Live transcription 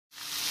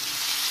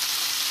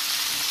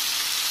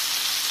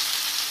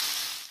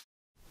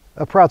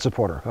a proud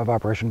supporter of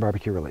Operation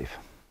Barbecue Relief.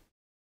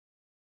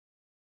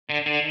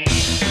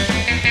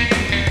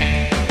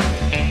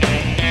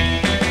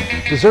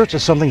 Desserts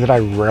is something that I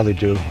rarely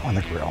do on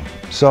the grill,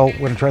 so we're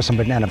going to try some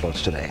banana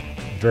boats today.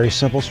 Very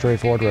simple,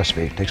 straightforward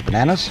recipe. It takes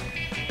bananas,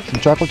 some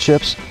chocolate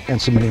chips,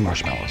 and some mini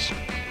marshmallows.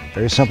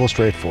 Very simple,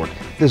 straightforward.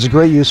 There's a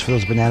great use for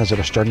those bananas that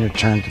are starting to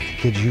turn that the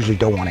kids usually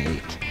don't want to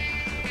eat.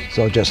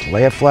 So just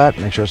lay it flat,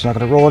 make sure it's not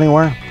going to roll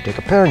anywhere. Take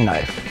a paring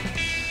knife,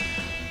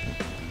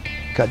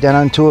 cut down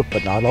onto it,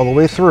 but not all the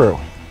way through.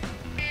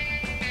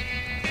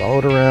 Follow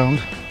it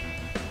around,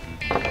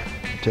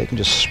 take and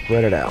just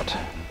spread it out.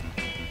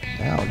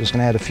 Now we're just going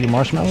to add a few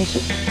marshmallows,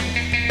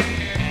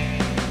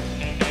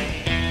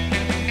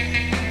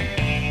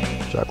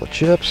 chocolate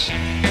chips,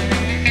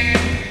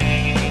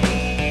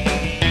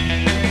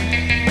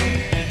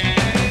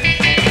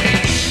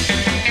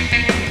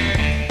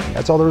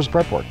 that's all there is to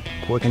prep for it.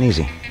 Quick and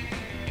easy.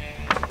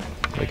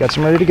 We got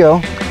some ready to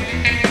go.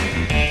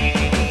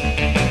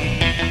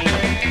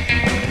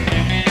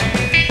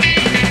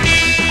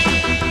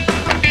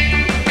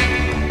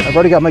 I've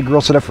already got my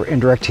grill set up for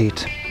indirect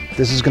heat.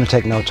 This is going to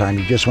take no time.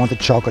 You just want the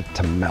chocolate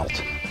to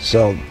melt.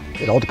 So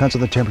it all depends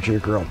on the temperature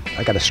of your grill.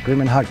 I got a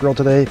screaming hot grill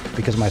today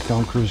because my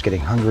film crew is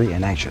getting hungry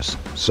and anxious.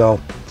 So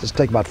this will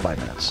take about 5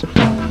 minutes.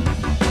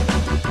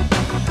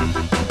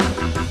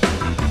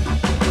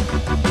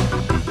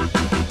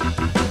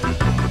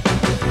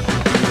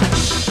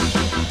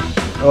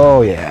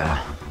 Oh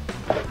yeah.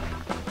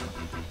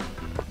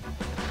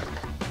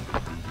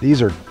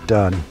 These are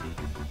done.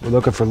 We're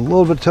looking for a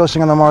little bit of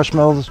toasting on the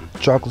marshmallows.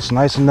 Chocolate's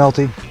nice and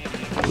melty.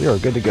 We are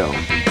good to go.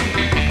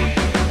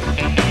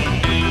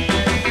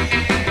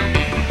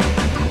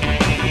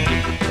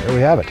 There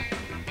we have it.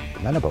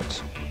 Banana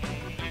boats.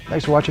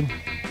 Thanks for watching.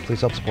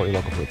 Please help support your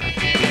local food bank.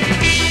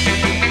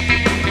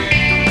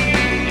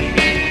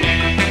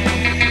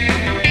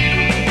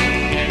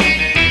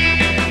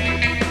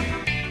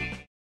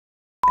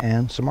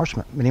 And some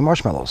mini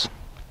marshmallows.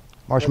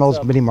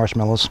 Mini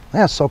marshmallows.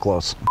 Yeah, so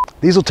close.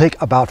 These will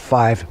take about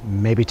 5,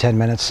 maybe 10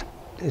 minutes.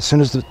 As soon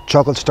as the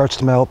chocolate starts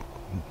to melt,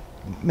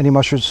 mini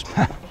mushrooms.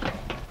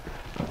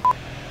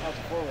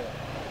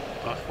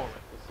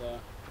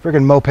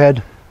 Friggin'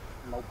 moped.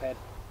 Moped.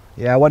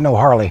 Yeah, it wasn't no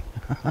Harley.